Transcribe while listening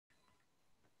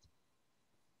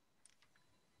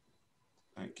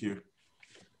Thank you.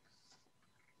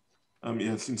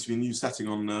 Yeah, it seems to be a new setting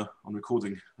on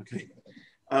recording. Okay.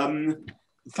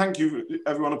 Thank you,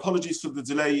 everyone. Apologies for the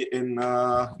delay in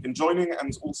joining,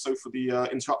 and also for the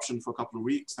interruption for a couple of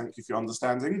weeks. Thank you for your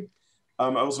understanding. I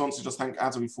also want to just thank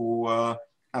Adam for,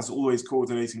 as always,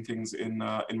 coordinating things in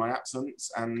my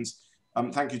absence, and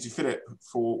thank you to Philip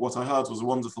for what I heard was a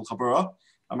wonderful chaburah.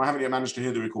 I haven't yet managed to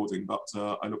hear the recording, but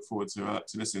I look forward to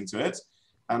listening to it.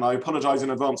 And I apologize in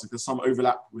advance if there's some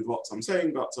overlap with what I'm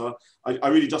saying, but I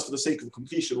really, just for the sake of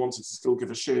completion, wanted to still give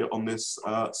a shiur on this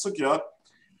sugya,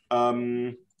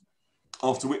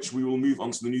 after which we will move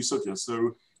on to the new sugya.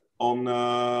 So on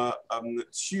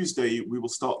Tuesday, we will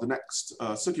start the next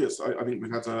sugya. So I think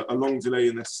we've had a long delay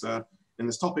in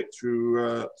this topic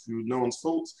through no one's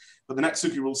fault. But the next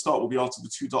sugya we'll start will be after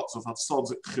the two dots of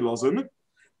Hatzod Chilazon.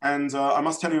 And I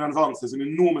must tell you in advance, there's an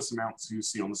enormous amount to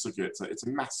see on the sugya. It's a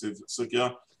massive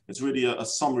sugya. It's really a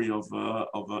summary of a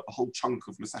whole chunk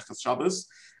of Masechet Shabbat.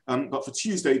 But for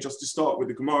Tuesday, just to start with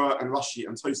the Gemara and Rashi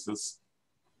and Tosfos,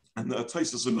 and the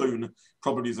Tosfos alone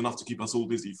probably is enough to keep us all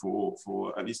busy for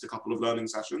at least a couple of learning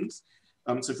sessions.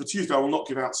 So for Tuesday, I will not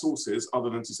give out sources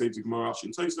other than to say the Gemara, Rashi,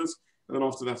 and Tosfos. And then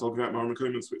after that, I'll give out my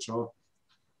comments, which are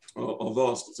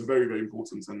vast. It's a very, very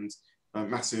important and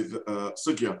massive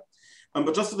sugya.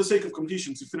 But just for the sake of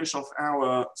completion, to finish off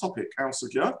our topic, our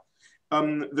sugya,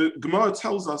 the Gemara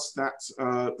tells us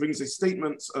that, brings a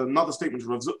statement, another statement of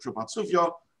Rav Zutra bar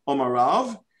Tuvia, Omar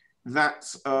Rav, that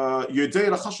Yodei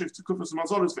l'chashiv tekufos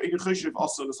u'mazalot ve'ein choshev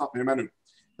asa l'sapeh menu.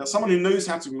 That someone who knows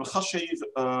how to be mechashev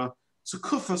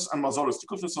tekufos and mazalot.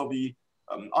 Tekufos are the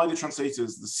either translated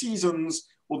as the seasons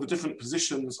or the different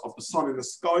positions of the sun in the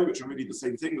sky, which are really the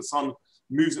same thing. The sun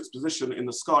moves its position in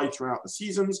the sky throughout the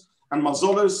seasons. And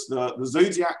mazolos, the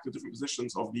zodiac, the different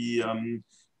positions of the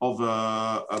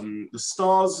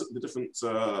stars, the different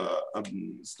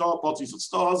star bodies of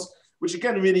stars, which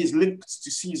again really is linked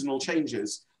to seasonal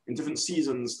changes. In different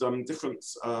seasons, different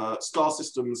star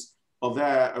systems are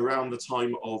there around the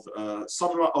time of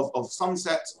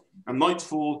sunset and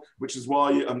nightfall, which is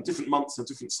why different months have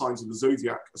different signs of the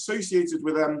zodiac associated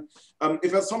with them.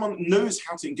 If someone knows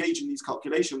how to engage in these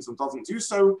calculations and doesn't do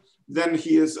so, then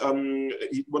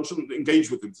one shouldn't engage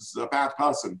with them. This is a bad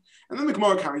person. And then the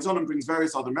Gemara carries on and brings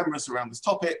various other memories around this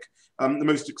topic, the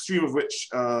most extreme of which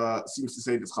seems to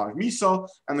say there's Chayav Misa,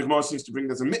 and the Gemara seems to bring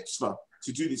there's a mitzvah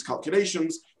to do these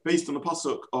calculations based on the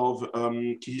pasuk of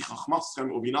Ki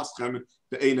chachmaschem or vinaschem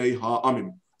be'enei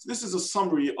ha'amim. So this is a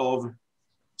summary of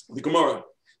the Gemara.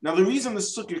 Now the reason the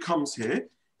sugya comes here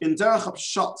in Derech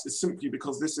HaPshat is simply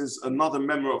because this is another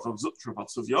member of Rav Zutra bar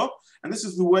Tuvia, and this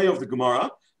is the way of the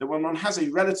Gemara, that when one has a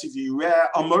relatively rare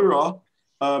amora,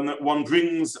 one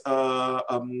brings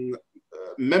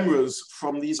memories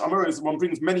from these amoras, one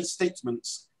brings many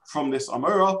statements from this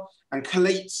amora and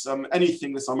collates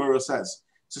anything this amora says.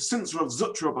 So since Rav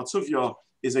Zutra bar Tuvia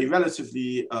is a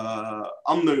relatively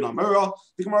unknown amora,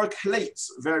 the Gemara collates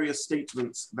various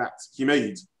statements that he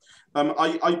made.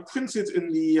 I printed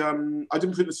in the, I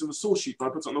didn't print this in the source sheet, but I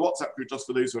put it on the WhatsApp group just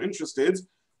for those who are interested.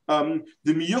 The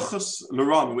Miyuchas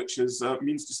L'Ran, which is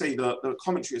means to say the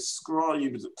commentary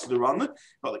ascribed to the Ran,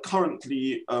 but that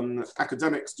currently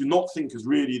academics do not think is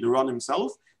really the Ran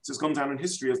himself. So it's gone down in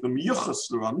history as the Miyuchas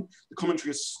L'Ran. The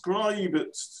commentary ascribed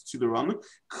to the Ran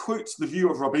quotes the view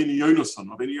of Rabbeinu Yonasan.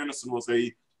 Rabbeinu Yonasan was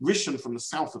a Rishon from the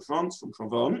south of France, from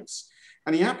Provence,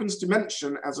 and he happens to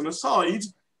mention, as an aside,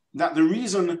 that the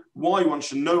reason why one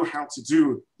should know how to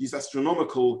do these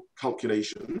astronomical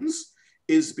calculations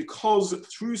is because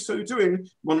through so doing,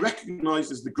 one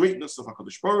recognizes the greatness of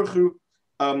HaKadosh Baruch Hu,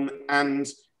 and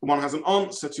one has an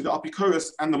answer to the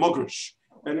Apikoros and the Mogrish.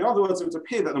 And in other words, it would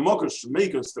appear that the Mogrish,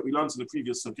 Magus, that we learned in the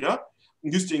previous sugya,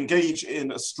 used to engage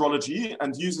in astrology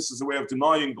and use this as a way of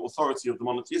denying the authority of the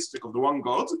monotheistic, of the one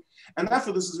God. And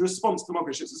therefore, this is a response to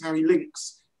Mogrish. This is how he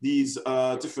links these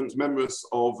different members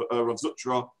of Rav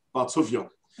Zutra bar Tuvia.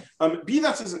 Be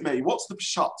that as it may, what's the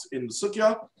pshat in the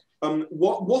sugya?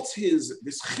 What is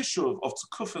this Chishuv of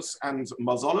Tekufos and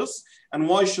Mazalos, and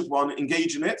why should one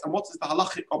engage in it, and what is the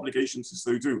halachic obligation to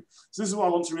so do? So this is what I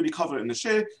want to really cover in the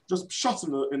shiur, just pshat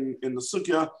in the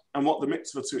sugya, and what the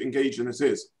mitzvah to engage in it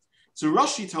is. So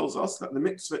Rashi tells us that the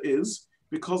mitzvah is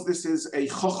because this is a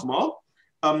chokhmah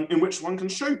in which one can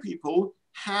show people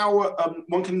how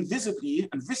one can visibly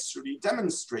and viscerally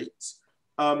demonstrate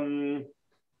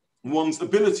one's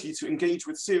ability to engage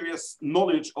with serious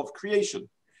knowledge of creation.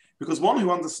 Because one who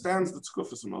understands the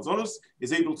Tekufos and Mazalos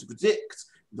is able to predict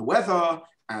the weather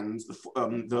and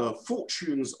the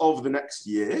fortunes of the next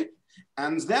year.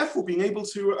 And therefore, being able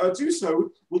to do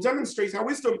so will demonstrate our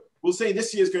wisdom. We'll say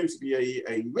this year is going to be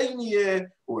a rainy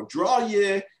year or a dry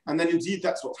year, and then indeed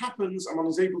that's what happens, and one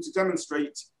is able to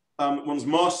demonstrate one's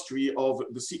mastery of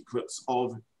the secrets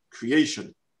of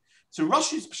creation. So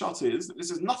Rashi's pshat is that this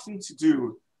has nothing to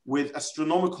do with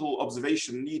astronomical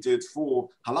observation needed for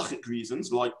halachic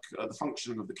reasons, like the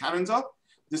functioning of the calendar.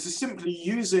 This is simply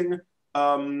using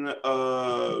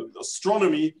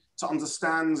astronomy to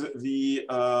understand the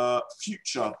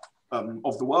future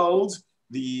of the world,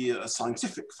 the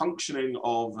scientific functioning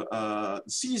of the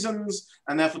seasons,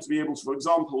 and therefore to be able to, for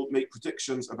example, make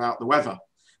predictions about the weather.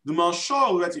 The Marshal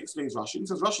already explains Rashi and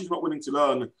says Rashi is not willing to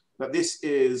learn that this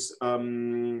is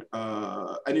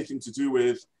anything to do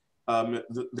with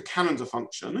the calendar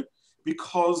function,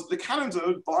 because the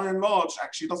calendar, by and large,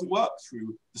 actually doesn't work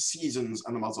through the seasons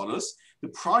and the mazalos. The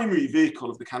primary vehicle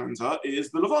of the calendar is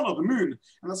the Levana, the moon,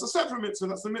 and that's a separate mitzvah.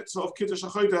 That's the mitzvah of Kiddush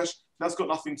HaChodesh. That's got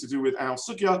nothing to do with our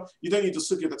sugya. You don't need a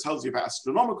sugya that tells you about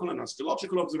astronomical and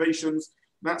astrological observations.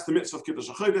 That's the mitzvah of Kiddush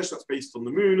HaChodesh. That's based on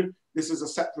the moon. This is a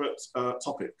separate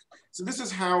topic. So this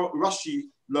is how Rashi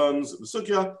learns the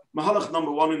sugya. Mahalach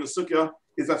number one in the sugya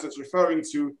is that it's referring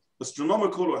to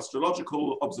astronomical or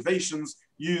astrological observations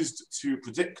used to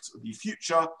predict the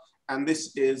future. And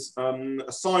this is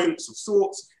a science of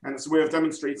sorts, and it's a way of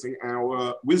demonstrating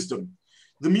our wisdom.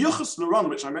 The Miyuchas Luran,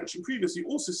 which I mentioned previously,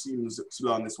 also seems to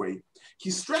learn this way. He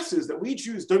stresses that we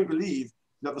Jews don't believe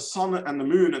that the sun and the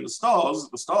moon and the stars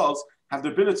have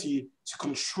the ability to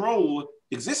control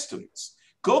existence.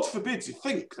 God forbid to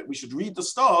think that we should read the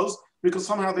stars because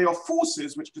somehow they are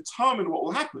forces which determine what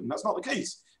will happen. That's not the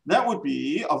case. That would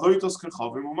be avodas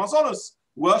kechavim or mazalos,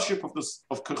 worship of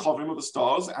kechavim, of the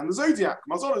stars, and the Zodiac,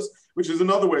 mazalos, which is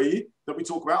another way that we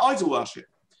talk about idol worship.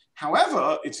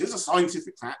 However, it is a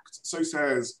scientific fact, so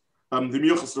says the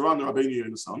Miyuchas Loran, the Rabbeinu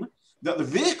Yonasan, that the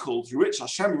vehicle through which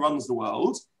Hashem runs the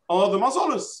world are the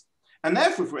mazalos. And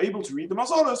therefore, if we're able to read the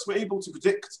mazalos, we're able to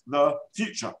predict the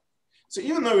future. So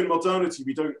even though in modernity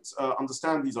we don't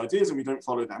understand these ideas and we don't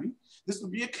follow them, this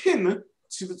would be akin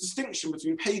to the distinction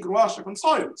between pagan worship and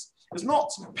science. It's not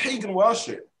pagan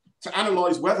worship to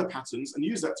analyze weather patterns and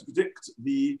use that to predict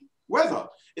the weather.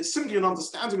 It's simply an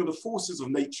understanding of the forces of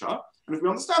nature. And if we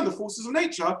understand the forces of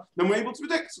nature, then we're able to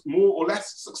predict more or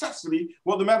less successfully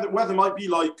what the weather might be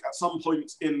like at some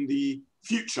point in the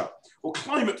future. Or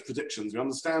climate predictions. We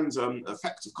understand the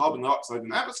effect of carbon dioxide in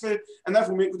the atmosphere, and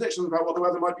therefore make predictions about what the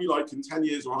weather might be like in 10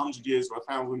 years or 100 years or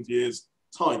 1,000 years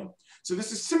time. So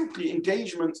this is simply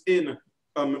engagement in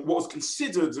what was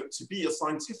considered to be a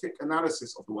scientific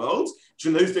analysis of the world, which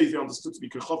in those days they understood to be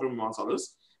kechavim and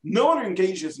mazalos. No one who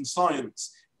engages in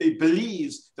science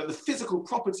believes that the physical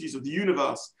properties of the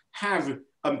universe have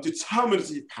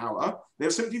determinative power. They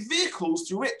are simply vehicles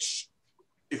through which,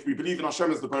 if we believe in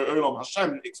Hashem as the Bore Olam,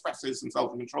 Hashem expresses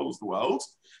himself and controls the world.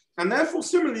 And therefore,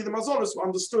 similarly, the mazalos were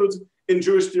understood in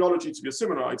Jewish theology to be a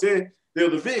similar idea. They are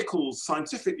the vehicles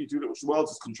scientifically through which the world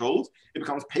is controlled. It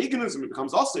becomes paganism, it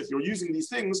becomes us if you're using these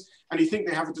things and you think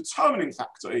they have a determining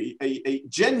factor, a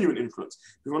genuine influence.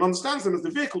 If one understands them as the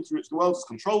vehicle through which the world is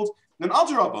controlled, then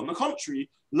Adarabah, on the contrary,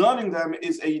 learning them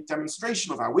is a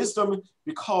demonstration of our wisdom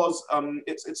because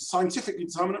it's a scientifically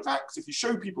determinate fact. If you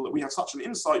show people that we have such an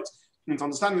insight into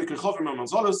understanding the Kechavim and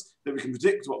Mazalos, that we can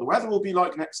predict what the weather will be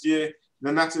like next year,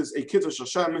 then that is a Kiddush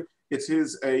Hashem. It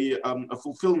is a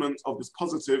fulfillment of this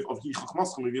positive of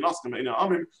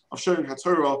of showing how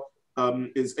Torah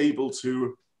is able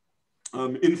to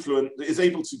influence, is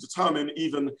able to determine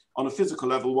even on a physical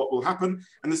level what will happen.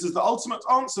 And this is the ultimate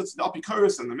answer to the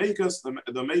Apikoros and the Magus,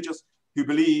 the Magus, who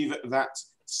believe that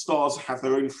stars have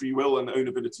their own free will and their own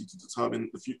ability to determine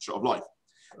the future of life.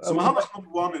 So Mahalach number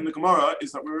one in the Gemara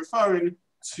is that we're referring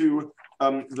to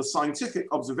the scientific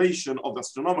observation of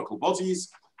astronomical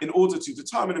bodies in order to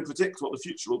determine and predict what the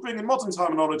future will bring. In modern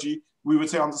terminology, we would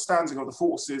say understanding of the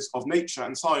forces of nature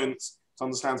and science to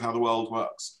understand how the world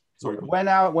works. Sorry. When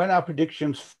our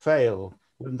predictions fail,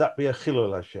 wouldn't that be a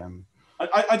chilul Hashem?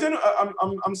 I don't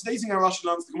know. I'm stating how Rashi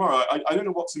learns the Gemara. I don't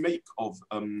know what to make of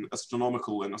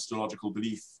astronomical and astrological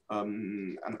belief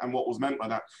and what was meant by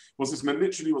that. Was this meant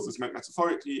literally? Was this meant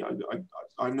metaphorically?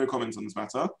 I have no comment on this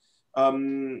matter.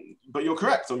 But you're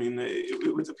correct. I mean,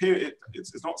 it would appear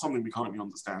it's not something we currently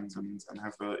understand and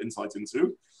have insight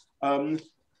into.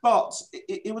 But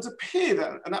it would appear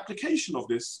that an application of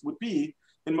this would be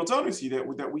in modernity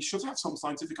that we should have some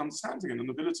scientific understanding and an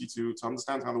ability to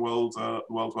understand how the world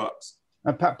works.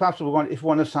 And perhaps if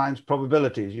one assigns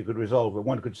probabilities, you could resolve it.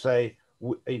 One could say,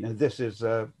 this is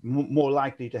more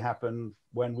likely to happen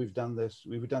when we've done this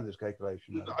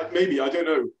calculation. Maybe, I don't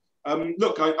know.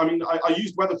 Look, I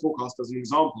used weather forecast as an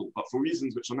example, but for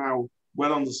reasons which are now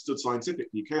well understood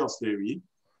scientifically, chaos theory,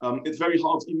 it's very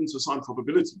hard even to assign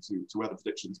probability to weather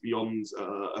predictions beyond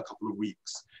a couple of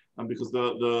weeks, because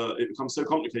it becomes so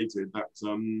complicated that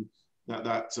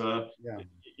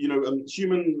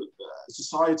human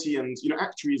society and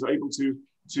actuaries are able to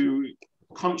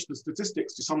crunch the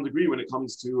statistics to some degree when it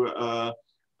comes to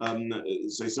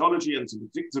sociology and to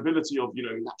predictability of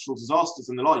natural disasters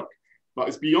and the like. But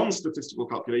it's beyond statistical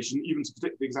calculation even to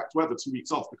predict the exact weather 2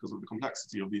 weeks off because of the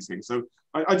complexity of these things. So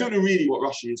I don't know really what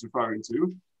Rashi is referring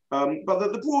to. But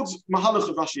the broad mahalach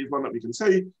of Rashi is one that we can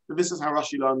say that this is how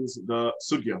Rashi learns the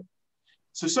sugya.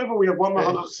 So far we have one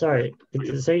mahalach. Sorry,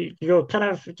 so you're kind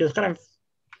of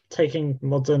taking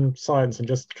modern science and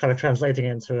just kind of translating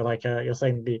it into you're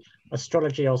saying the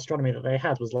astrology or astronomy that they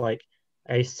had was like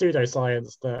a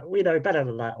pseudoscience that we know better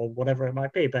than that or whatever it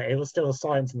might be, but it was still a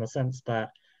science in the sense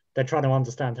that they're trying to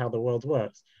understand how the world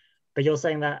works. But you're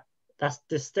saying that that's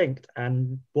distinct,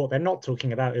 and what they're not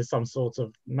talking about is some sort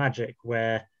of magic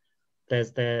where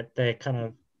there's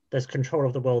control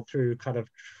of the world through kind of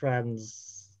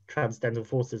transcendental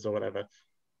forces or whatever.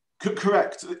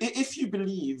 Correct. If you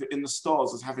believe in the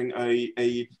stars as having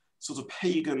a sort of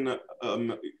pagan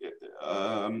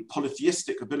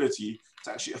polytheistic ability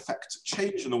to actually affect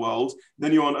change in the world,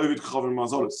 then you're on Ovid Chav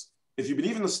UMazalot. If you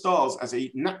believe in the stars as a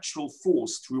natural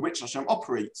force through which Hashem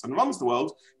operates and runs the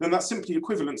world, then that's simply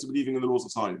equivalent to believing in the laws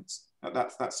of science.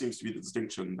 That seems to be the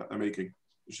distinction that they're making.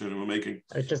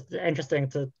 It's just interesting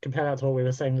to compare that to what we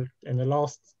were saying in the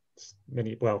last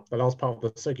the last part of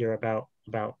the sugya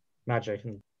about magic.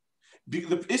 And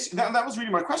that was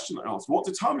really my question I asked. What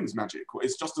determines magic?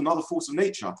 It's just another force of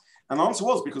nature. And the answer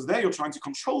was because there you're trying to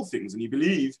control things and you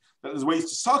believe that there's ways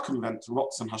to circumvent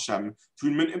Rotz and Hashem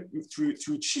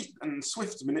through cheap and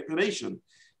swift manipulation.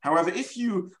 However, if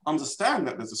you understand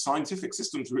that there's a scientific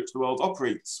system through which the world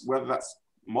operates, whether that's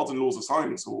modern laws of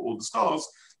science or the stars,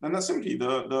 then that's simply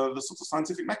the sort of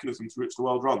scientific mechanism through which the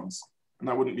world runs. And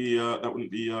that wouldn't be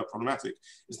problematic.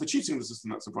 It's the cheating of the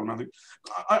system that's problematic.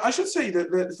 I should say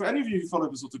that for any of you who follow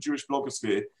the sort of Jewish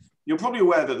blogosphere, you're probably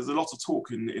aware that there's a lot of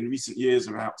talk in recent years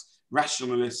about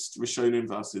rationalist Rishonim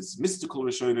versus mystical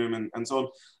Rishonim and so on.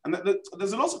 And that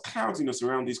there's a lot of cloudiness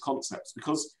around these concepts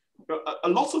because a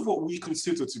lot of what we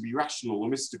consider to be rational or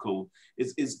mystical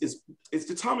is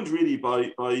determined really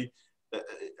by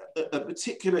a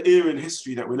particular era in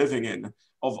history that we're living in,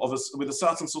 with a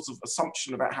certain sort of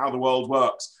assumption about how the world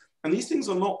works. And these things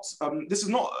are not, this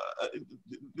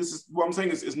is what I'm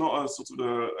saying is not a sort of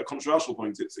a controversial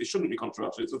point. It shouldn't be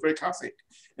controversial. It's a very classic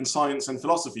in science and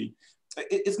philosophy.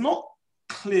 It's not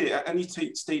clear at any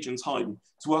stage in time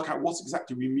to work out what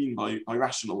exactly we mean by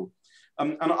rational.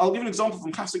 And I'll give an example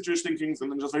from classic Jewish thinking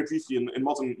and then just very briefly in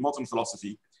modern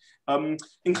philosophy.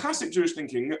 In classic Jewish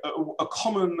thinking, a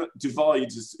common divide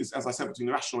is, as I said, between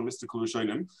the rational and mystical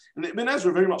Rishonim. And Ibn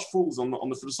Ezra very much falls on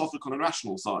the philosophical and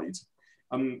rational side,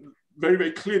 very,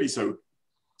 very clearly so.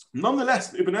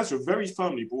 Nonetheless, Ibn Ezra very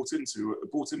firmly brought into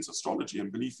astrology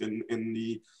and belief in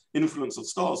the influence of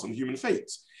stars on human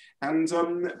fate. And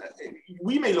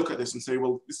we may look at this and say,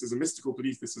 well, this is a mystical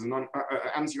belief, this is an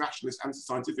anti-rationalist,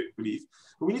 anti-scientific belief.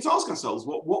 But we need to ask ourselves,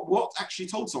 what actually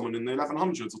told someone in the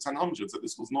 1100s or 1000s that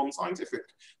this was non-scientific?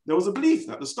 There was a belief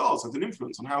that the stars had an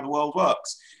influence on how the world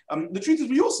works. The truth is,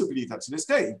 we also believe that to this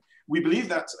day. We believe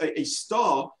that a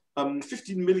star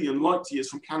 15 million light years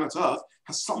from planet Earth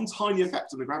has some tiny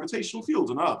effect on the gravitational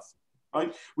field on Earth.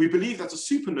 Right? We believe that a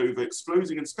supernova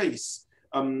exploding in space,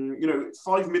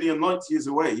 5 million light years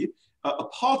away, a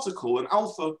particle, an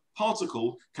alpha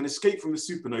particle, can escape from the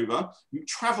supernova,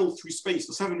 travel through space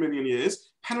for 7 million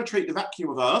years, penetrate the vacuum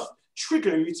of Earth,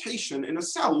 trigger a mutation in a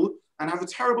cell, and have a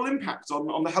terrible impact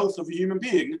on the health of a human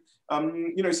being,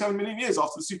 7 million years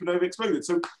after the supernova exploded.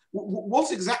 So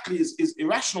what exactly is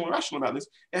irrational and rational about this?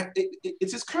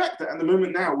 It is correct that at the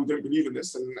moment now we don't believe in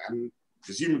this, and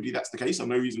presumably that's the case. I have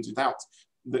no reason to doubt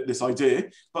this idea.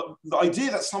 But the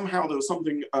idea that somehow there was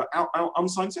something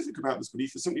unscientific about this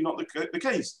belief is simply not the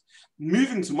case.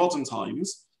 Moving to modern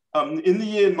times, in the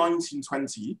year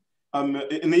 1920, in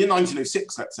the year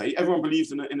 1906, let's say, everyone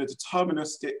believed in a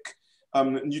deterministic,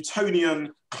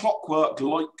 Newtonian,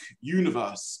 clockwork-like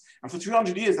universe. And for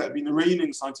 300 years, that had been the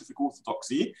reigning scientific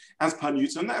orthodoxy. As per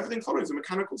Newton, that everything follows a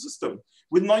mechanical system.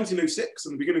 With 1906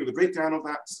 and the beginning of the breakdown of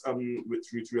that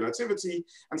through relativity,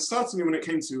 and certainly when it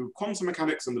came to quantum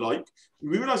mechanics and the like,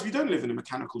 we realize we don't live in a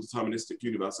mechanical deterministic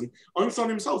universe. And Einstein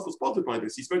himself was bothered by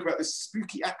this. He spoke about this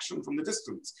spooky action from the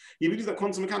distance. He believed that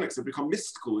quantum mechanics had become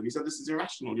mystical, and he said this is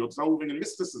irrational. You're dissolving in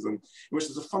mysticism, in which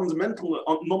there's a fundamental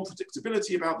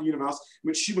non-predictability about the universe, in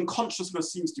which human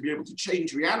consciousness seems to be able to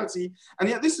change reality. And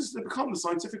yet this has become the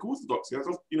scientific orthodoxy. As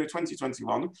of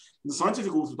 2021, the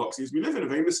scientific orthodoxy is we live in a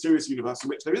very mysterious universe in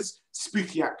which there is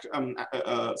spooky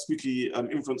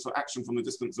influence or action from the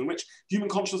distance, in which human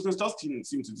consciousness does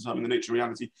seem to determine the nature of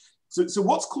reality. So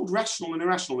what's called rational and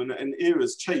irrational in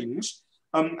eras change.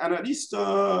 And at least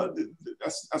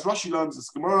as Rashi learns, as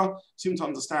Gemara seem to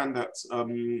understand that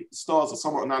stars are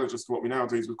somewhat analogous to what we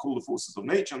nowadays would call the forces of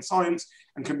nature and science,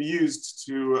 and can be used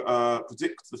to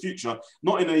predict the future,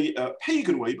 not in a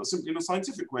pagan way, but simply in a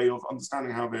scientific way of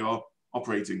understanding how they are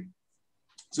operating.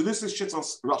 So this is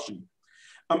Shittas Rashi.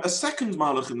 A second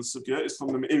malach in the sugya is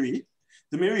from the Meiri.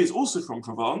 The Meiri is also from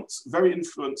Provence, very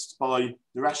influenced by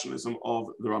the rationalism of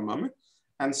the Rambam,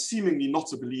 and seemingly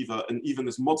not a believer in even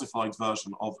this modified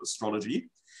version of astrology.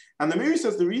 And the Meiri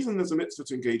says the reason there's a mitzvah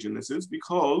to engage in this is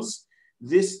because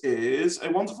this is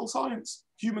a wonderful science.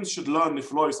 Humans should learn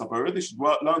nifloi sabara, they should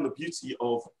learn the beauty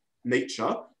of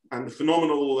nature and the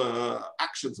phenomenal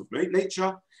actions of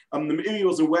nature. The Meiri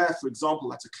was aware, for example,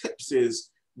 that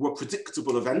eclipses were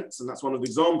predictable events, and that's one of the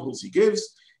examples he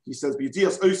gives. He says, the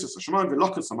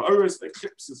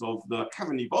eclipses of the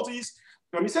heavenly bodies.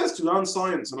 And he says to learn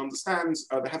science and understand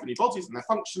the heavenly bodies and their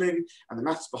functioning and the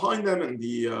maths behind them and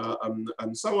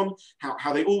and so on,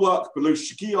 how they all work below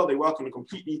Shagia. They work in a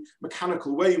completely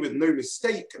mechanical way with no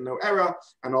mistake and no error,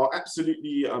 and are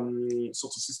absolutely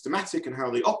sort of systematic in how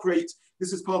they operate.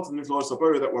 This is part of the Nifloi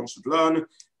Sabora that one should learn,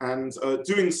 and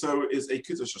doing so is a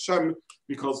Kiddush Hashem,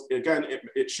 because again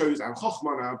it shows our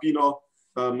Chochmah and our Bina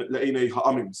le'enei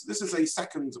ha'amim. So this is a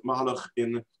second mahalach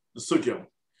in the sugya.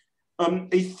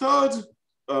 A third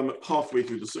pathway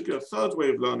through the sugya, a third way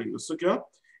of learning the sugya,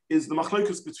 is the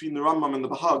machlokus between the Rambam and the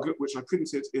Bahag, which I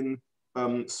printed in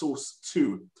source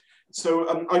 2.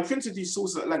 So I printed these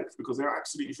sources at length because they're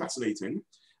absolutely fascinating.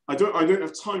 I don't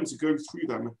have time to go through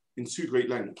them in too great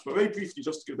length, but very briefly,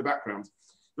 just to give the background.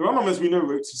 The Rambam, as we know,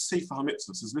 wrote his Sefer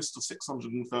HaMitzvahs, his list of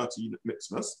 613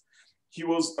 mitzvahs. He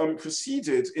was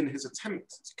preceded in his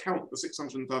attempt to count the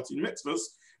 613 mitzvahs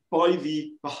by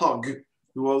the Bahag,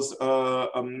 who was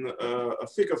a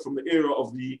figure from the era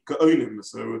of the Gaonim,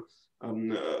 so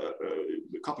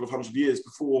a couple of hundred years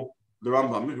before the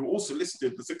Rambam, who also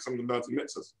listed the 613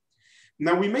 mitzvahs.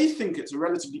 Now, we may think it's a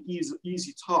relatively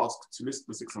easy task to list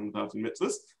the 613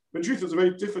 mitzvahs, but in truth, it's a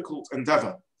very difficult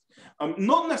endeavor.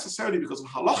 Not necessarily because of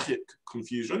halachic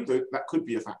confusion, though that could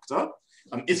be a factor,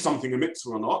 is something a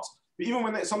mitzvah or not, but even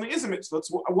when something is a mitzvah,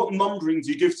 what numbering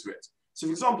do you give to it? So,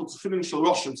 for example, tefillin shel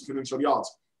rosh and tefillin shel yad,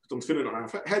 tefillin on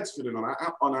our heads, tefillin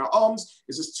on our arms,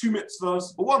 is this 2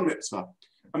 mitzvahs or 1 mitzvah?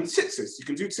 Tzitzis, you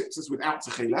can do tzitzis without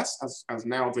techeles, as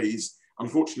nowadays,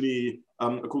 unfortunately,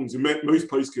 according to most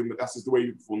poskim, that is the way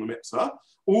you perform the mitzvah.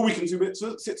 Or we can do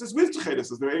tzitzis with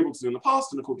techeles, as they were able to do in the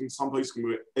past, and according to some poskim,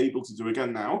 we're able to do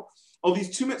again now. Are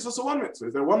these 2 mitzvahs or 1 mitzvah?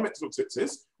 Is there 1 mitzvah of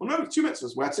tzitzis? Well, no, 2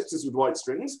 mitzvahs. Wear tzitzis with white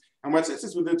strings, and wear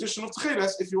tzitzis with the addition of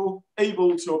techeles if you're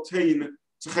able to obtain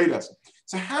techeles.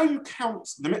 So how you count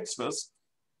the mitzvahs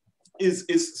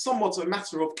is somewhat a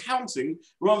matter of counting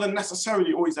rather than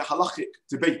necessarily always a halachic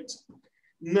debate.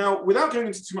 Now, without going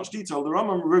into too much detail, the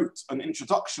Rambam wrote an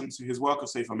introduction to his work of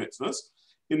Sefer Mitzvahs,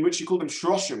 in which he called them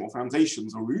shroshim, or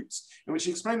foundations, or roots, in which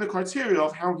he explained the criteria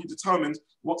of how he determined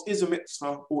what is a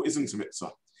mitzvah or isn't a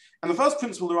mitzvah. And the first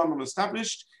principle the Rambam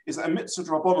established is that a mitzvah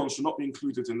drabanan should not be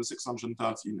included in the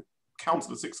 613 count of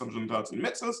the 613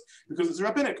 mitzvahs, because it's a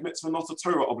rabbinic mitzvah, not a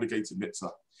Torah-obligated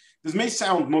mitzvah. This may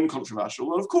sound non-controversial.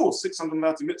 Well, of course,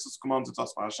 630 mitzvahs commanded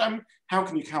us by Hashem. How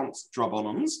can you count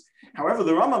drabanans? However,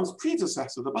 the Rambam's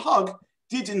predecessor, the Bahag,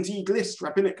 did indeed list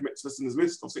rabbinic mitzvahs in his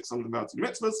list of 630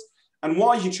 mitzvahs. And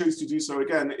why he chose to do so,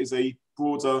 again, is a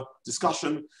broader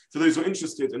discussion. For those who are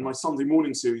interested in my Sunday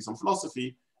morning series on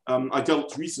philosophy, I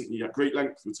dealt recently at great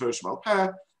length with Torah Shabbat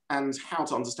pair and how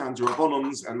to understand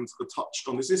drabanans, and touched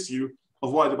on this issue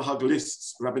of why the Bahag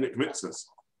lists rabbinic mitzvahs.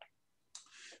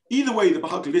 Either way, the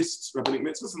Bahag lists rabbinic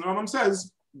mitzvahs, and the Rambam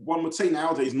says, one would say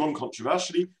nowadays,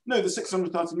 non-controversially, no, the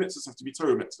 630 mitzvahs have to be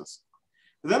Torah mitzvahs.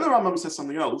 But then the Rambam says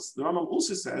something else. The Rambam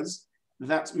also says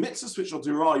that mitzvahs which are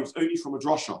derived only from a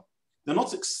drasha, they're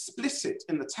not explicit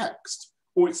in the text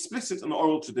or explicit in the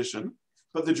oral tradition,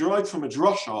 but they're derived from a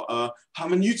drasha, a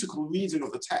hermeneutical reading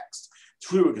of the text,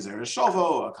 through a gezerah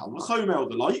shava, a kal v'chomer, or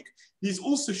the like. These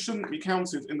also shouldn't be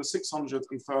counted in the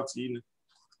 613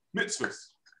 mitzvahs.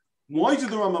 Why did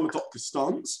the Rambam adopt this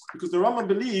stance? Because the Rambam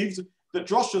believed that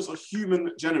drashas are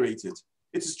human generated.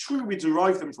 It is true we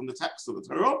derive them from the text of the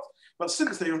Torah, but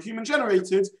since they are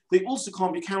human-generated, they also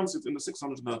can't be counted in the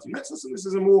 613 mitzvahs, and this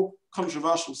is a more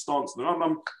controversial stance of the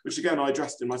Rambam, which again I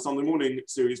addressed in my Sunday morning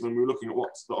series when we were looking at what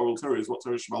the oral Torah is, what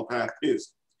Torah Shabbat peh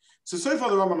is. So far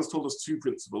the Rambam has told us two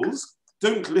principles.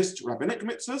 Don't list rabbinic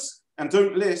mitzvahs, and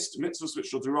don't list mitzvahs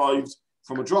which are derived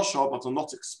from a drasha but are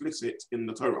not explicit in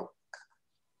the Torah.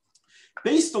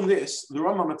 Based on this, the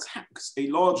Rambam attacks a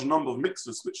large number of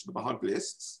mitzvahs which the Bahag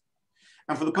lists.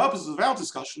 And for the purposes of our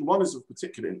discussion, one is of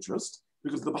particular interest,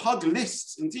 because the Bahag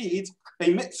lists, indeed, a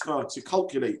mitzvah to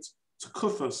calculate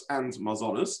Tekufot and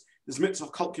UMazalot, this mitzvah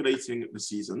of calculating the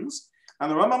seasons. And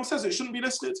the Rambam says it shouldn't be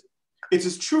listed. It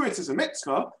is true it is a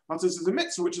mitzvah, but it is a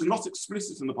mitzvah which is not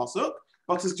explicit in the pasuk,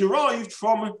 but is derived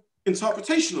from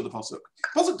interpretation of the pasuk.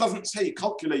 The pasuk doesn't say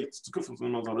calculate Tekufot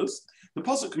and UMazalot. The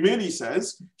pasuk merely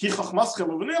says, you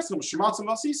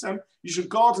should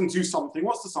guard and do something.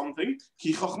 What's the something?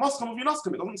 It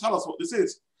doesn't tell us what this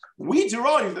is. We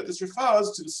derive that this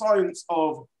refers to the science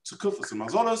of Tekufot and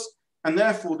UMazalot, and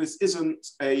therefore this isn't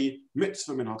a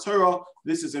mitzvah min HaTorah.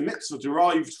 This is a mitzvah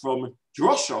derived from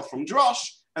drasha, from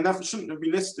drash, and therefore shouldn't have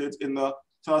been listed in the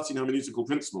 13 hermeneutical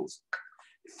principles.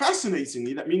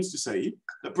 Fascinatingly, that means to say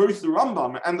that both the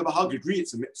Rambam and the Bahag agree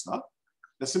it's a mitzvah.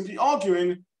 They're simply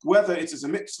arguing whether it is a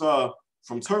mitzvah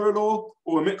from Torah law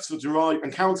or a mitzvah derived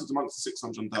and counted amongst the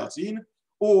 613,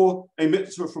 or a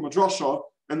mitzvah from a drasha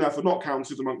and therefore not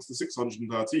counted amongst the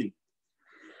 613.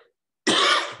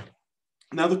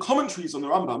 Now, the commentaries on the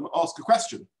Rambam ask a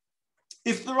question.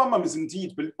 If the Rambam is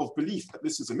indeed of belief that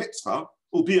this is a mitzvah,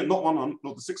 albeit not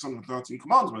the 613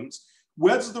 commandments,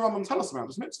 where does the Rambam tell us about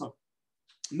this mitzvah?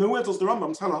 Nowhere does the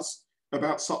Rambam tell us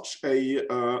about such a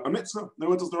mitzvah.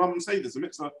 Nowhere does the Rambam say there's a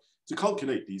mitzvah to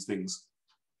calculate these things.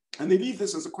 And they leave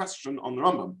this as a question on the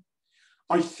Rambam.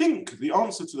 I think the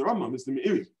answer to the Rambam is the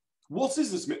Meiri. What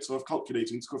is this mitzvah of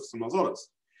calculating Tekufot and UMazalot?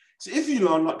 So if you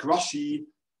learn, like Rashi,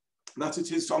 that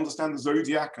it is to understand the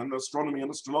Zodiac and the astronomy and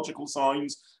astrological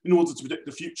signs in order to predict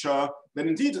the future, then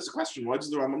indeed it's a question. Why does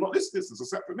the Rambam not list this as a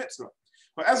separate mitzvah?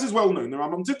 But as is well known, the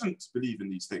Rambam didn't believe in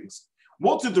these things.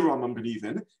 What did the Rambam believe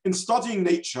in? In studying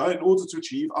nature in order to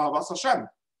achieve Ahavas Hashem.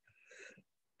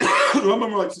 The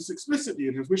Rambam writes this explicitly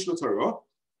in his Mishnah Torah,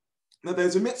 that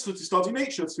there's a mitzvah to study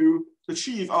nature to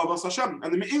achieve Ahavas Hashem.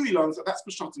 And the Meiri learns that that's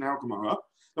Peshat in our Gemara,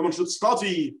 that one should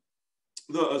study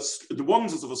the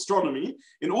wonders of astronomy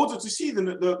in order to see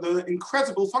the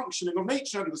incredible functioning of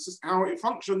nature and how it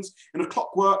functions in a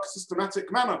clockwork,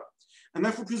 systematic manner. And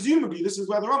therefore, presumably, this is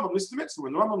where the Rambam lists the mitzvah.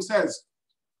 When the Rambam says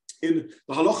in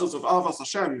the halachas of Ahavas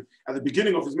Hashem at the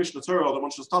beginning of his Mishnah Torah that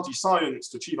one should study science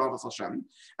to achieve Ahavas Hashem,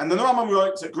 and then the Rambam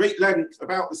writes at great length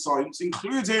about the science,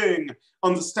 including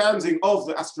understanding of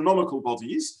the astronomical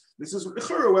bodies. This is where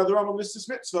the Rambam lists this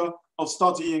mitzvah of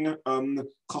studying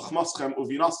Chochmaschem or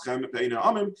Vinaschem Be'enei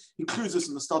Amim, includes this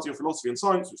in the study of philosophy and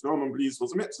science, which the Rambam believes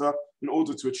was a mitzvah in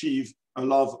order to achieve a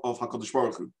love of HaKadosh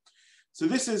Baruch Hu. So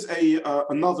this is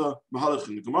another mahalach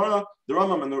in the Gemara. The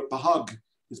Rambam and the Bahag,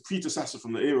 his predecessor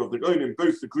from the era of the Gonim,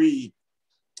 both agree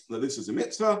that this is a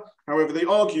mitzvah. However, they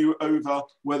argue over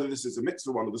whether this is a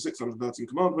mitzvah, one of the 613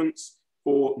 commandments,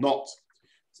 or not.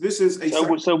 So this is a...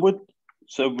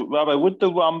 So, Rabbi, would the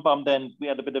Rambam then, we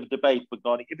had a bit of a debate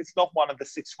regarding, if it's not one of the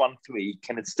 613,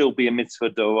 can it still be a mitzvah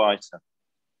d'oraisa?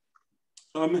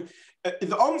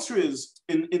 The answer is,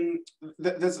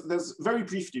 there's very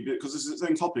briefly, because this is its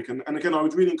own topic, and again, I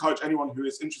would really encourage anyone who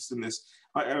is interested in this.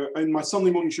 In my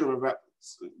Sunday morning shiur, I have about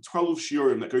 12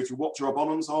 shiurim that go through what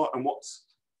Rabbanans are and what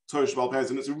Torah Shabbat is,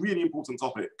 and it's a really important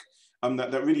topic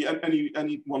that really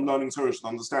anyone learning Torah should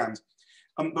understand.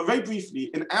 But very briefly,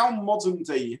 in our modern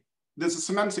day, there's a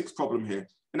semantics problem here.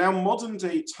 In our modern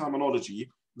day terminology,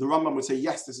 the Rambam would say,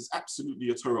 yes, this is absolutely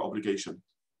a Torah obligation.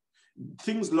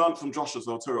 Things learned from Joshua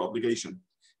are a Torah obligation.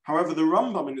 However, the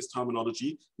Rambam in this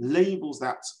terminology labels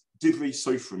that divrei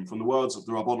sofrim, from the words of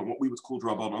the Rabbanon, what we would call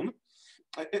Rabbanon.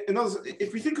 In other words,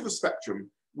 if we think of a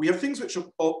spectrum, we have things which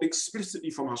are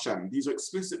explicitly from Hashem. These are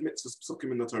explicit mitzvahs,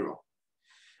 psukim in the Torah.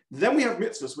 Then we have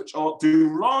mitzvahs which are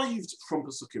derived from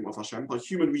psukim of Hashem by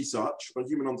human research, by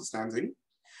human understanding,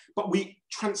 but we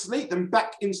translate them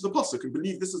back into the pasuk and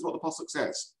believe this is what the pasuk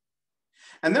says.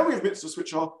 And then we have mitzvahs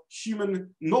which are human,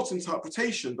 not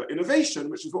interpretation, but innovation,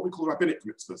 which is what we call rabbinic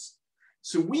mitzvahs.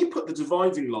 So we put the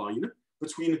dividing line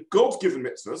between God-given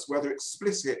mitzvahs, whether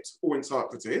explicit or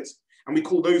interpreted, and we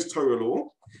call those Torah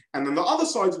law. And then the other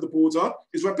side of the border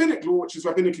is rabbinic law, which is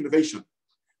rabbinic innovation.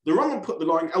 The Rambam put the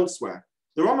line elsewhere.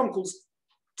 The Rambam calls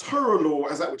Torah law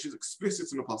as that which is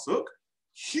explicit in the pasuk.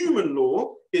 Human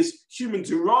law is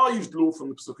human-derived law from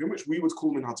the pasukim, which we would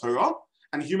call min HaTorah.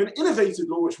 and human innovated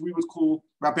law, which we would call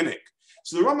rabbinic.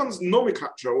 So the Rambam's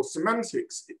nomenclature or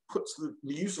semantics, it puts the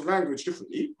use of language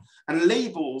differently and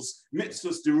labels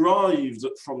mitzvahs derived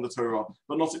from the Torah,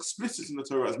 but not explicit in the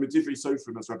Torah as medivri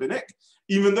sofrim, as rabbinic,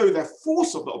 even though their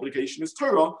force of the obligation is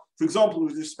Torah, for example,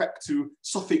 with respect to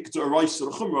sofik d'oraisa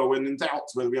or chumrah, when in doubt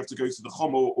whether we have to go to the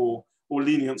chomo or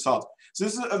lenient side. So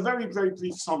this is a very, very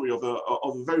brief summary of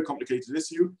a very complicated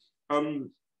issue.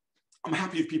 I'm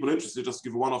happy if people are interested just to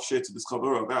give a one-off share to this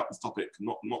chaburah about this topic,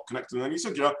 not connected in any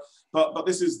sugya, but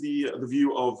this is the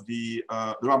view of the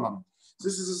Rambam. So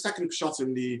this is the second pshat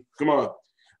in the Gemara.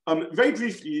 Very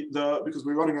briefly, because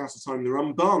we're running out of time, the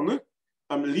Ramban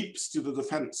leaps to the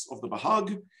defense of the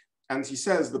Bahag, and he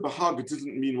says the Bahag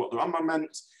didn't mean what the Rambam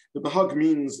meant. The Bahag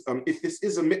means if this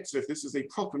is a mitzvah, if this is a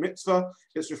proper mitzvah,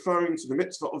 it's referring to the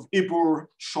mitzvah of Ibur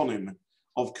HaShana,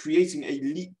 of creating a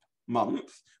leap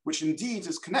month, which indeed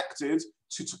is connected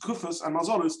to Tekufot and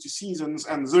UMazalot, to seasons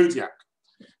and Zodiac.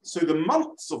 So the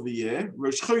months of the year,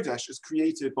 Rosh Chodesh, is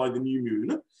created by the new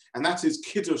moon, and that is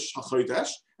Kiddush HaChodesh,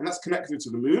 and that's connected to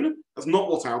the moon. That's not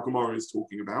what our Gemara is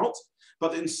talking about.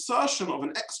 But the insertion of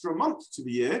an extra month to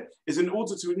the year is in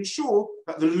order to ensure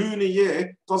that the lunar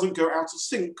year doesn't go out of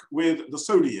sync with the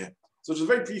solar year. So just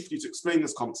very briefly to explain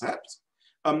this concept,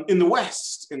 in the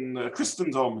West, in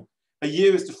Christendom, a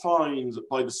year is defined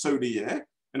by the solar year,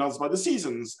 and others by the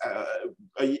seasons.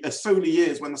 A solar year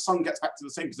is when the sun gets back to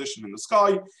the same position in the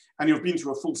sky, and you've been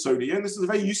through a full solar year. And this is a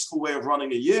very useful way of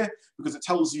running a year because it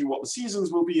tells you what the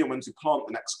seasons will be and when to plant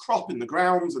the next crop in the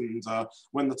ground, and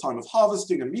when the time of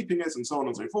harvesting and reaping is, and so on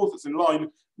and so forth. It's in line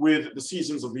with the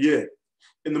seasons of the year.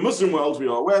 In the Muslim world, we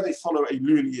are aware they follow a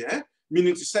lunar year,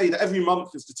 meaning to say that every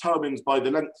month is determined by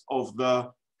the length of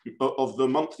the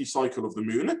monthly cycle of the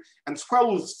moon, and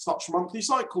 12 such monthly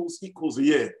cycles equals a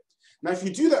year. Now, if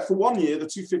you do that for 1 year, the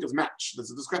two figures match.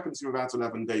 There's a discrepancy of about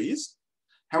 11 days.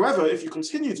 However, if you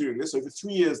continue doing this, over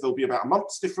 3 years, there'll be about a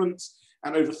month's difference,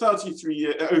 and over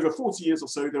 40 years or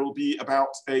so, there will be about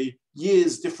a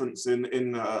year's difference in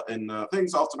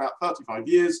things. After about 35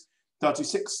 years,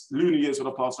 36 lunar years will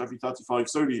have passed for every 35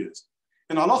 solar years.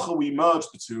 In Halacha, we merge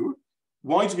the two.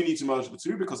 Why do we need to merge the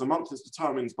two? Because a month is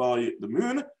determined by the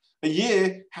moon. A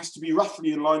year has to be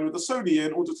roughly in line with the solar year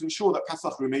in order to ensure that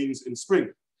Pesach remains in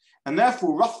spring. And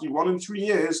therefore, roughly 1 in 3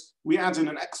 years, we add in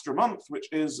an extra month, which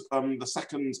is the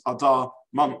second Adar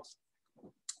month.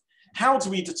 How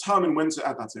do we determine when to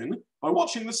add that in? By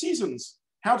watching the seasons.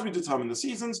 How do we determine the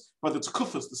seasons? By the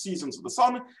Tekufot, the seasons of the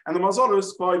sun, and the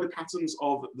UMazalot by the patterns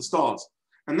of the stars.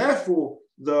 And therefore,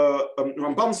 the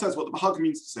Rambam says what the Bahag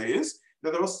means to say is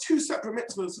that there are 2 separate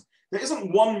mitzvahs. There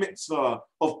isn't one mitzvah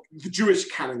of the Jewish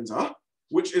calendar,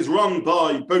 which is run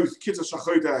by both Kiddush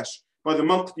HaChodesh, by the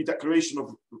monthly declaration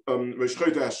of Rosh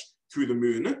Chodesh through the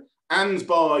moon, and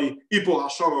by Ibur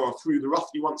HaShana through the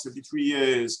roughly once every 3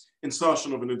 years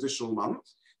insertion of an additional month.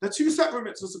 They're 2 separate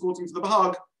mitzvahs according to the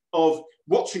Bahag of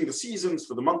watching the seasons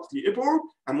for the monthly Ibur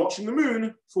and watching the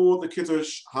moon for the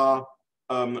Kiddush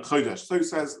HaChodesh. So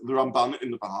says the Ramban in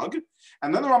the Bahag.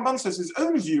 And then the Ramban says his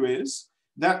own view is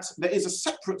that there is a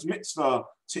separate mitzvah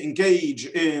to engage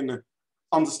in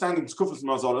understanding Tekufot and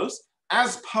UMazalot,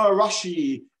 as per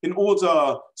Rashi, in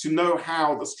order to know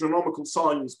how the astronomical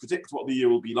signs predict what the year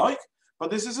will be like. But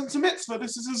this isn't a mitzvah,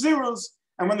 this is a zeros.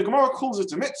 And when the Gemara calls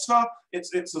it a mitzvah,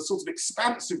 it's a sort of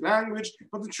expansive language,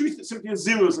 but the truth is simply a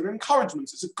zeros, an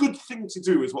encouragement. It's a good thing to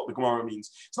do is what the Gemara means.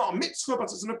 It's not a mitzvah,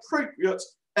 but it's an appropriate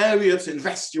area to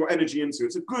invest your energy into.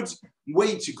 It's a good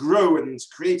way to grow and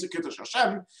create a Kiddush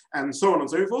Hashem, and so on and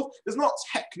so forth. It's not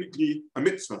technically a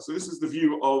mitzvah. So this is the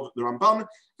view of the Ramban.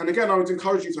 And again, I would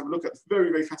encourage you to have a look at the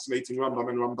very, very fascinating Rambam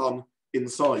and Ramban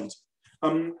inside.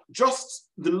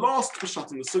 Just the last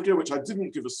pshat in the sugya, which I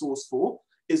didn't give a source for,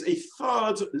 is a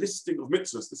third listing of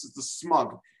mitzvahs. This is the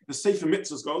smug, the Sefer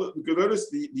Mitzvahs,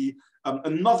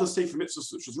 another Sefer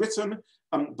Mitzvahs which was written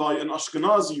by an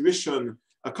Ashkenazi Rishon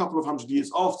a couple of hundred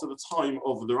years after the time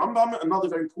of the Rambam, another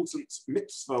very important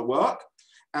mitzvah work.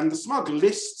 And the smug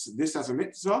lists this as a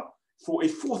mitzvah for a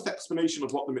 4th explanation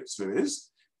of what the mitzvah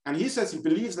is. And he says he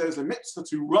believes there is a mitzvah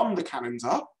to run the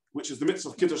calendar, which is the mitzvah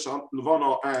of Kiddush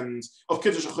HaLevana and of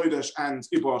Kiddush HaChodesh and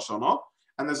Ibur HaShana.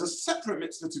 And there's a separate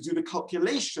mitzvah to do the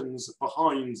calculations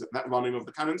behind that running of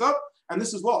the calendar. And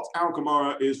this is what our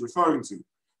Gemara is referring to.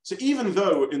 So even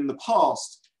though in the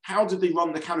past, how did they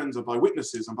run the calendar? By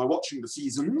witnesses and by watching the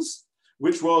seasons,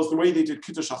 which was the way they did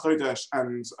Kiddush HaChodesh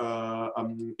and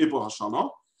Ibur HaShana.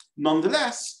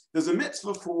 Nonetheless, there's a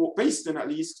mitzvah for Beis Din at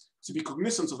least to be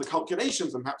cognizant of the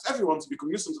calculations, and perhaps everyone to be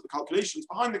cognizant of the calculations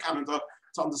behind the calendar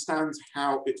to understand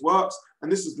how it works.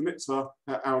 And this is the mitzvah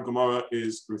that our Gemara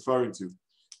is referring to.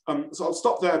 So I'll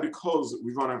stop there because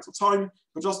we've run out of time.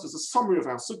 But just as a summary of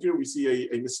our sugya, we see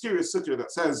a mysterious sugya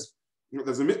that says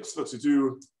there's a mitzvah to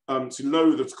do to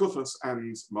know the Tekufot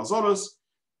and UMazalot.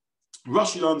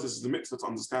 Rashi learns this is the mitzvah to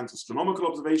understand astronomical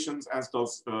observations, as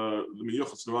does the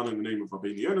melachot to run in the name of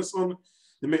Rabbeinu Yonason.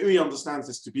 The Meiri understands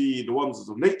this to be the wonders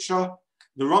of nature.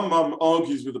 The Rambam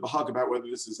argues with the Bahag about whether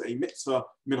this is a mitzvah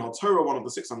min ha-Torah, one of the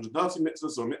 630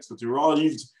 mitzvahs, or a mitzvah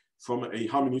derived from a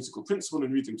hermeneutical principle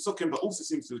in reading psukim, but also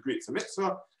seems to agree it's a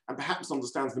mitzvah, and perhaps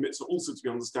understands the mitzvah also to be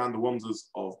understand the wonders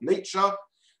of nature.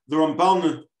 The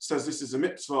Ramban says this is a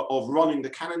mitzvah of running the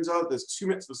calendar. There's two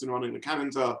mitzvahs in running the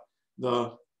calendar: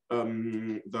 the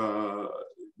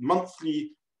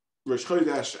monthly Rosh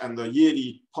Chodesh and the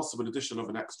yearly possible addition of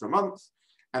an extra month.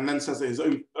 And then says that his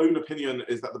own opinion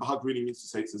is that the Bahag really means to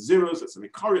say it's a zeros. It's an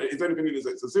encouragement. His own opinion is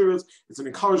that it's a zeros. It's an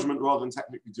encouragement rather than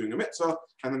technically doing a mitzvah.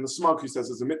 And then the Smug who says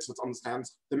there's a mitzvah to understand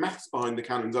the maths behind the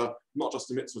calendar, not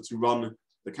just a mitzvah to run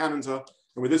the calendar.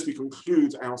 And with this we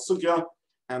conclude our sugya.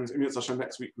 And in Mitzvah Hashem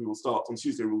next week on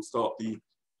Tuesday we will start the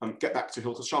get back to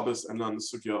Hilchos Shabbos and learn the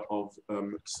sugya of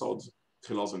Sod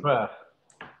Chilazon.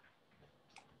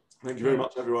 Thank you very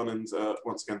much, everyone, and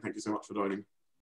once again, thank you so much for joining.